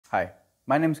Hi,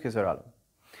 my name is Khizzer Alam.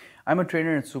 I'm a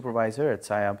trainer and supervisor at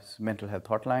SIAB's Mental Health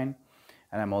Hotline,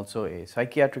 and I'm also a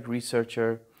psychiatric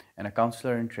researcher and a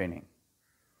counselor in training.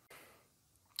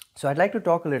 So I'd like to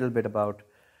talk a little bit about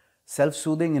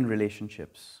self-soothing in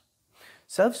relationships.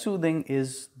 Self-soothing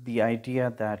is the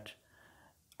idea that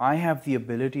I have the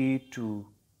ability to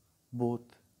both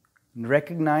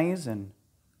recognize and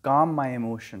calm my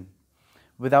emotion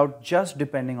without just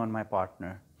depending on my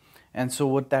partner. And so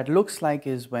what that looks like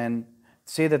is when,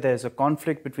 say that there's a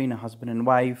conflict between a husband and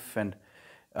wife, and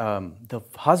the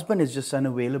husband is just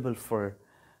unavailable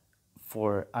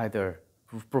for either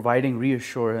providing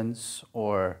reassurance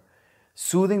or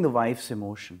soothing the wife's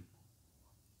emotion.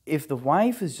 If the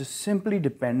wife is just simply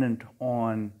dependent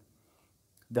on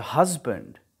the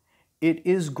husband, it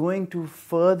is going to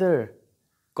further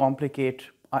complicate,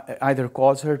 either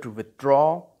cause her to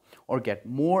withdraw or get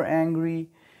more angry.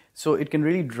 So it can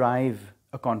really drive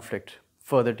a conflict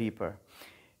further deeper.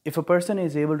 If a person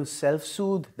is able to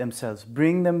self-soothe themselves,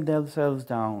 bring themselves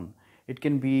down, it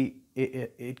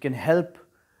can help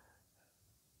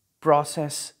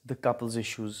process the couple's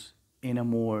issues in a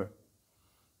more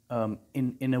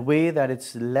in a way that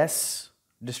it's less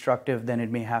destructive than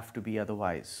it may have to be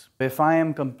otherwise. If I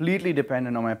am completely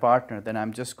dependent on my partner, then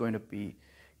I'm just going to be,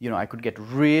 I could get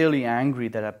really angry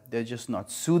that they're just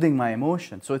not soothing my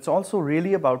emotion. So it's also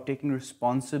really about taking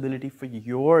responsibility for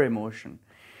your emotion.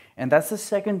 And that's the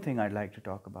second thing I'd like to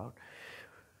talk about.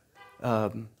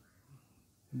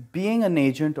 Being an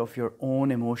agent of your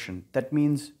own emotion, that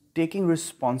means taking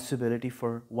responsibility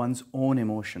for one's own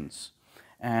emotions.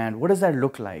 And what does that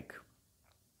look like?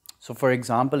 So for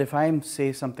example, if I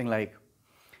say something like,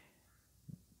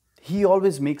 he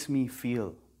always makes me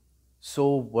feel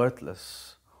so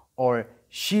worthless, or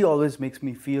she always makes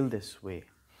me feel this way,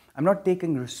 I'm not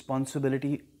taking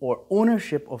responsibility or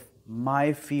ownership of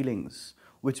my feelings,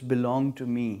 which belong to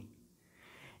me.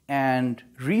 And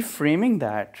reframing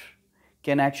that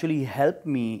can actually help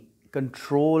me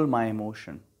control my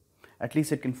emotion. At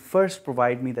least it can first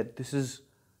provide me that this is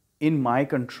in my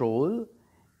control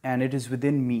and it is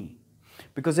within me.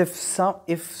 Because if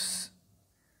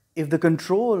the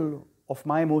control of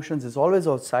my emotions is always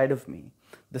outside of me,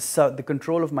 the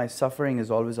control of my suffering is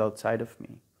always outside of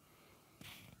me,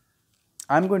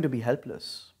 I'm going to be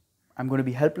helpless. I'm going to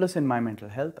be helpless in my mental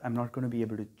health. I'm not going to be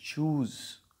able to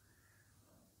choose.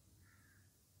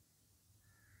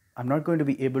 I'm not going to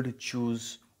be able to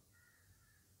choose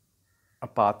a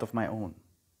path of my own.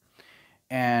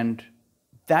 And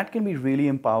that can be really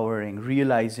empowering,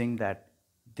 realizing that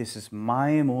this is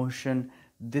my emotion,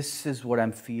 this is what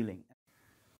I'm feeling.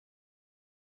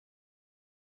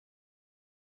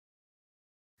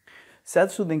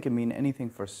 Self-soothing can mean anything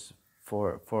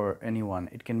for anyone.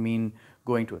 It can mean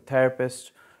going to a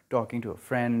therapist, talking to a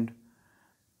friend,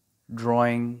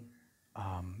 drawing,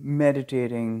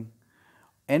 meditating,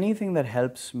 anything that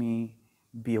helps me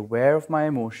be aware of my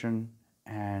emotion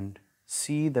and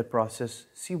see the process,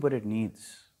 see what it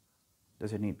needs.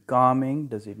 Does it need calming?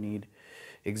 Does it need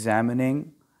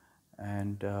examining?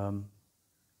 And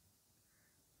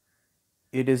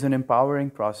it is an empowering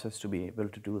process to be able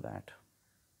to do that.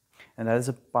 And that is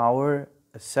a power,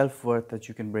 a self-worth that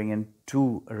you can bring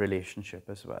into a relationship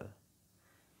as well.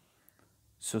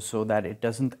 So that it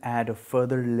doesn't add a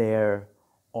further layer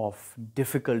of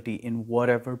difficulty in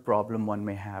whatever problem one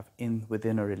may have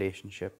within a relationship.